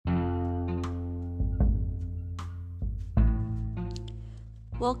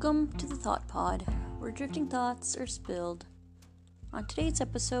Welcome to the Thought Pod, where drifting thoughts are spilled. On today's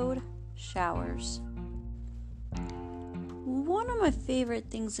episode, showers. One of my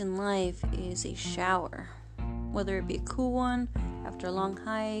favorite things in life is a shower, whether it be a cool one after a long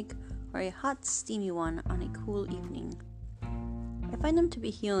hike or a hot, steamy one on a cool evening. I find them to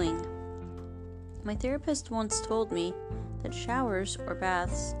be healing. My therapist once told me that showers or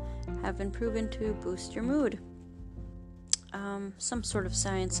baths have been proven to boost your mood. Some sort of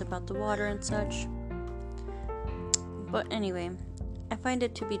science about the water and such. But anyway, I find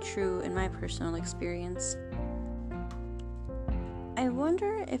it to be true in my personal experience. I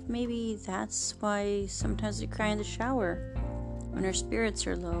wonder if maybe that's why sometimes we cry in the shower when our spirits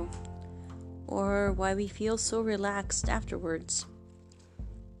are low, or why we feel so relaxed afterwards.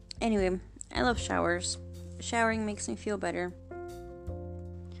 Anyway, I love showers. Showering makes me feel better.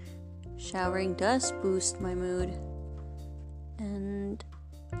 Showering does boost my mood, and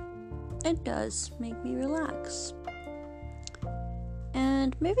it does make me relax.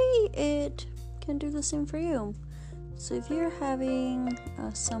 And maybe it can do the same for you. So if you're having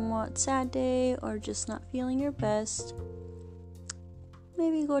a somewhat sad day or just not feeling your best,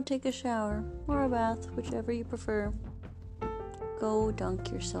 maybe go take a shower or a bath, whichever you prefer. Go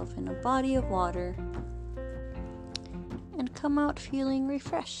dunk yourself in a body of water and come out feeling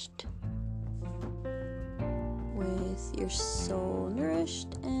refreshed, with your soul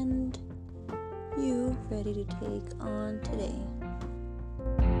nourished and you ready to take on today.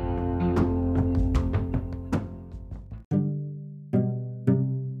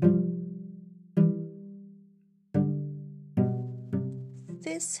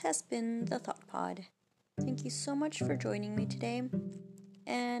 This has been the Thought Pod. Thank you so much for joining me today,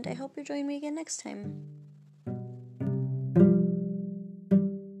 and I hope you join me again next time.